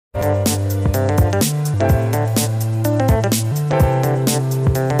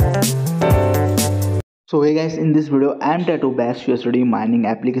So hey guys, in this video I am trying to best USD mining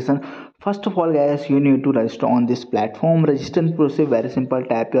application. First of all guys, you need to register on this platform. Registration process very simple.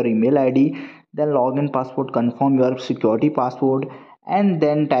 Type your email ID, then login password, confirm your security password, and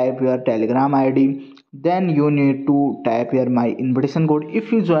then type your telegram ID. Then you need to type your my invitation code.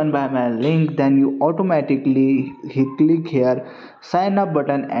 If you join by my link, then you automatically click here sign up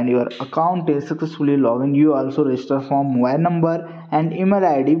button and your account is successfully logged in. You also register from mobile number and email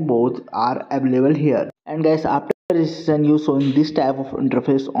ID, both are available here. And guys, after registration you showing this type of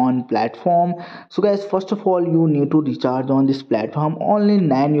interface on platform. So guys, first of all you need to recharge on this platform only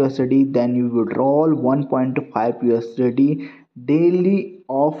 9 USD, then you withdraw 1.5 USD daily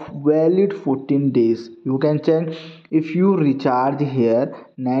of valid 14 days. You can check. If you recharge here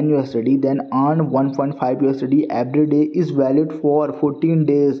 9 USD, then earn 1.5 USD every day is valid for 14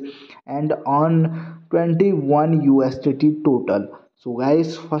 days and earn 21 USD total. So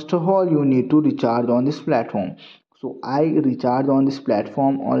guys, first of all you need to recharge on this platform. So I recharge on this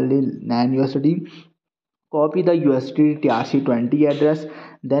platform only 9 USD. Copy the USD TRC20 address,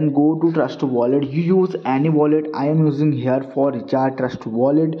 then go to trust wallet. You use any wallet. I am using here for recharge trust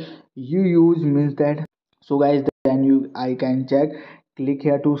wallet. You use means that. So guys, then you I can check. Click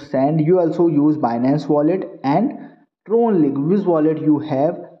here to send. You also use Binance wallet and Tron Link. Which wallet you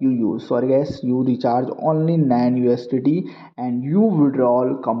have, you use. Sorry guys, you recharge only 9 USDT and you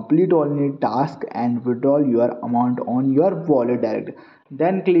withdraw complete only task and withdraw your amount on your wallet direct.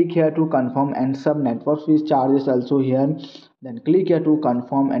 Then click here to confirm and some network fees charges also here. Then click here to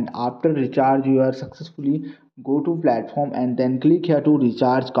confirm, and after recharge you are successfully go to platform and then click here to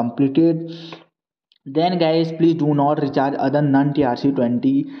recharge completed. Then guys, please do not recharge other non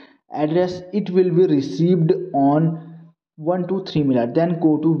TRC20 address. It will be received on 1 to 3 minutes. Then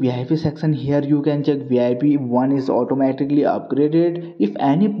go to VIP section. Here you can check VIP 1 is automatically upgraded. If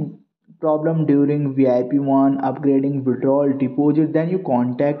any problem during VIP 1 upgrading, withdrawal, deposit, then you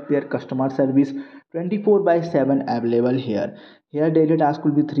contact their customer service 24 by 7 available here. Here daily task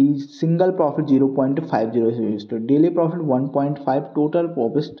will be 3, single profit 0.50 daily profit 1.5, total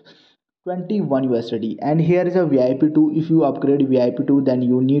profit 21 USD. And here is a VIP 2. If you upgrade VIP 2, then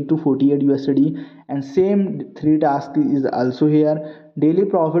you need to 48 USD. And same 3 task is also here. Daily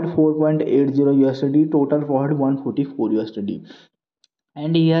profit 4.80 USD, total profit 144 USD.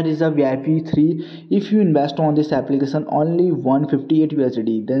 And here is a VIP 3. If you invest on this application only 158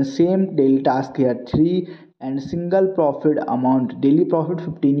 USD, then same daily task here 3 and single profit amount daily profit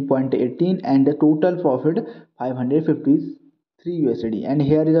 15.18 and the total profit 553 USD. And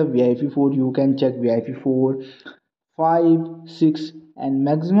here is a VIP 4. You can check VIP 4, 5, 6 and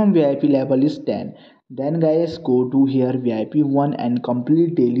maximum VIP level is 10. Then guys, go to here VIP 1 and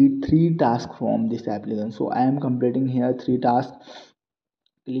complete daily 3 tasks from this application. So I am completing here 3 tasks.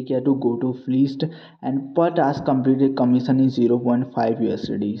 Click here to go to list, and per task completed commission is 0.5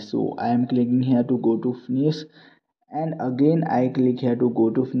 USD. So I am clicking here to go to finish, and again I click here to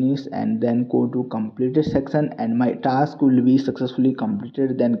go to finish and then go to completed section and my task will be successfully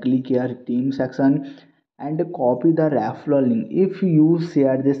completed. Then click here team section and copy the referral link. If you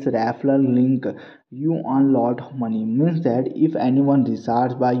share this referral link, you earn lot of money. Means that if anyone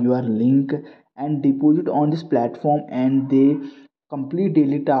recharge by your link and deposit on this platform and they complete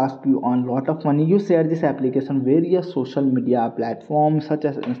daily task, you earn lot of money. You share this application various social media platforms such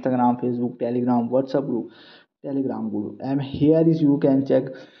as Instagram, Facebook, Telegram, WhatsApp group, Telegram group. And here is you can check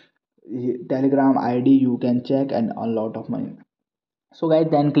Telegram ID, you can check and earn lot of money. So guys,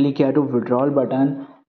 then click here to withdrawal button